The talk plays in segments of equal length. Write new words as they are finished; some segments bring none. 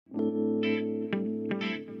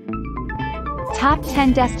Top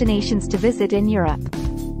 10 destinations to visit in Europe.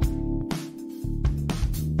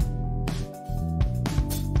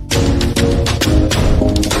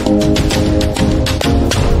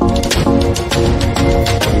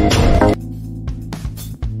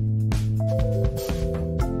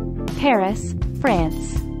 Paris,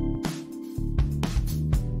 France.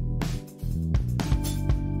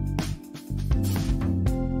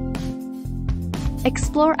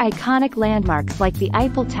 Explore iconic landmarks like the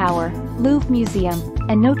Eiffel Tower, Louvre Museum,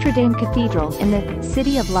 and Notre-Dame Cathedral in the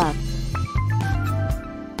City of Love.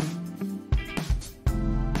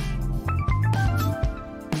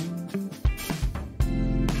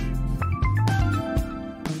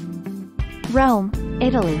 Rome,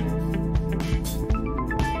 Italy.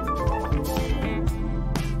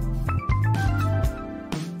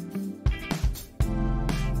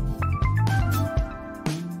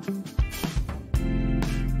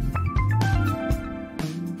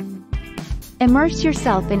 Immerse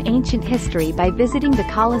yourself in ancient history by visiting the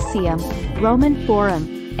Colosseum, Roman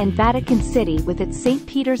Forum, and Vatican City with its St.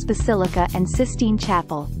 Peter's Basilica and Sistine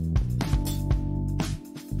Chapel.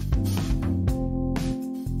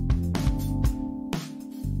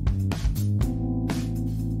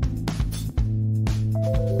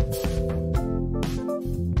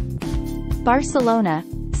 Barcelona,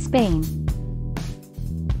 Spain.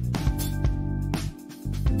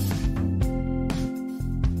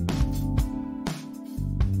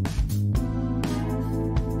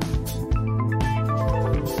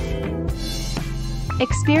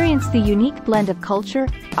 Experience the unique blend of culture,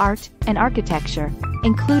 art, and architecture,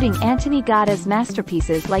 including Antoni Gaudí's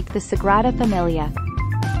masterpieces like the Sagrada Família.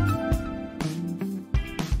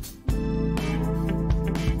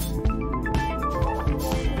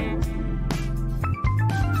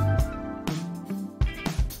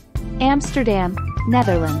 Amsterdam,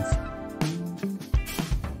 Netherlands.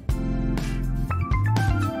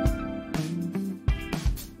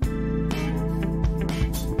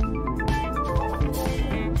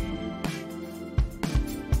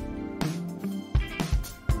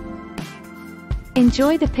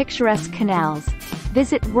 Enjoy the picturesque canals,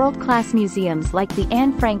 visit world-class museums like the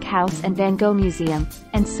Anne Frank House and Van Gogh Museum,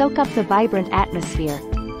 and soak up the vibrant atmosphere.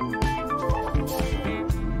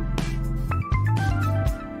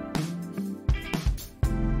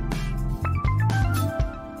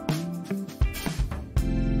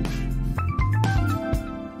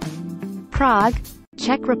 Prague,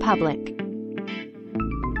 Czech Republic.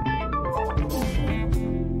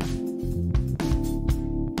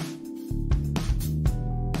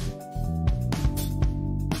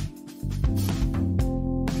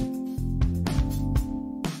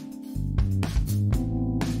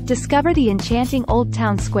 Discover the enchanting Old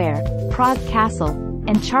Town Square, Prague Castle,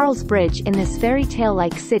 and Charles Bridge in this fairy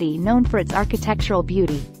tale-like city known for its architectural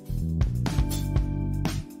beauty.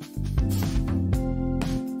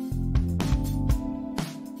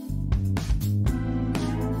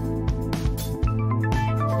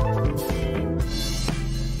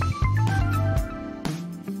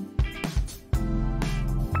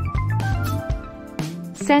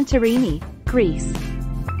 Santorini, Greece.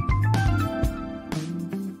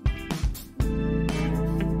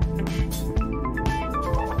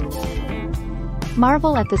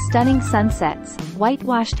 Marvel at the stunning sunsets,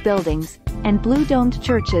 whitewashed buildings, and blue-domed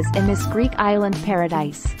churches in this Greek island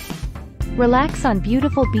paradise. Relax on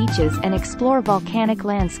beautiful beaches and explore volcanic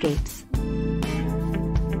landscapes.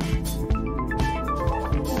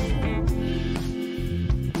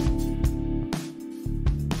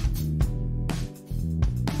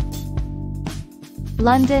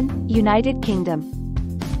 London, United Kingdom.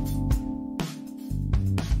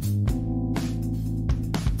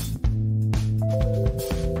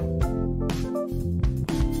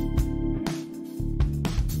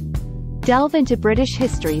 Delve into British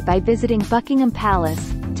history by visiting Buckingham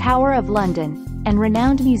Palace, Tower of London, and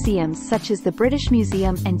renowned museums such as the British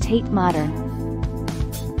Museum and Tate Modern.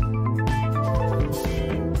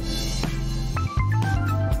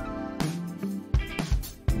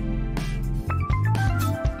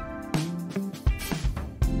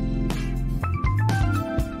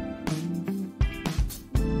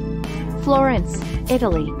 Florence,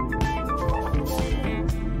 Italy.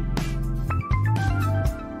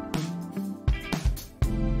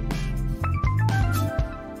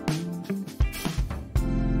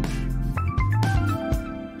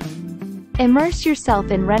 Immerse yourself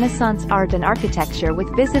in Renaissance art and architecture with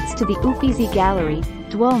visits to the Uffizi Gallery,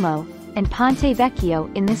 Duomo, and Ponte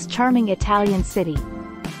Vecchio in this charming Italian city.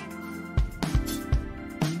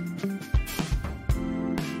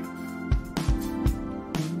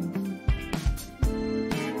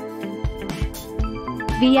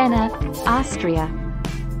 Vienna, Austria.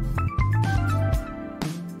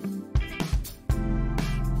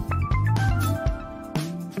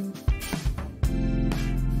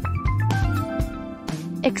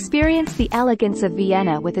 Experience the elegance of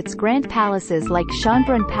Vienna with its grand palaces like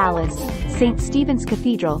Schönbrunn Palace, St. Stephen's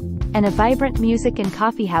Cathedral, and a vibrant music and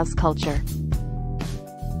coffeehouse culture.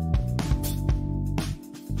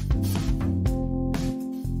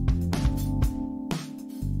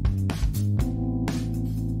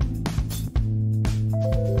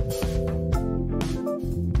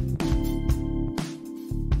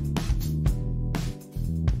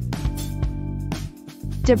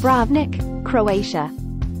 Dubrovnik, Croatia.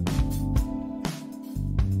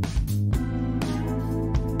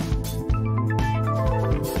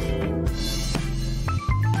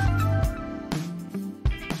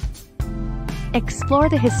 Explore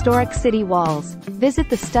the historic city walls, visit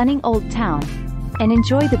the stunning old town, and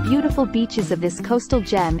enjoy the beautiful beaches of this coastal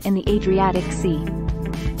gem in the Adriatic Sea.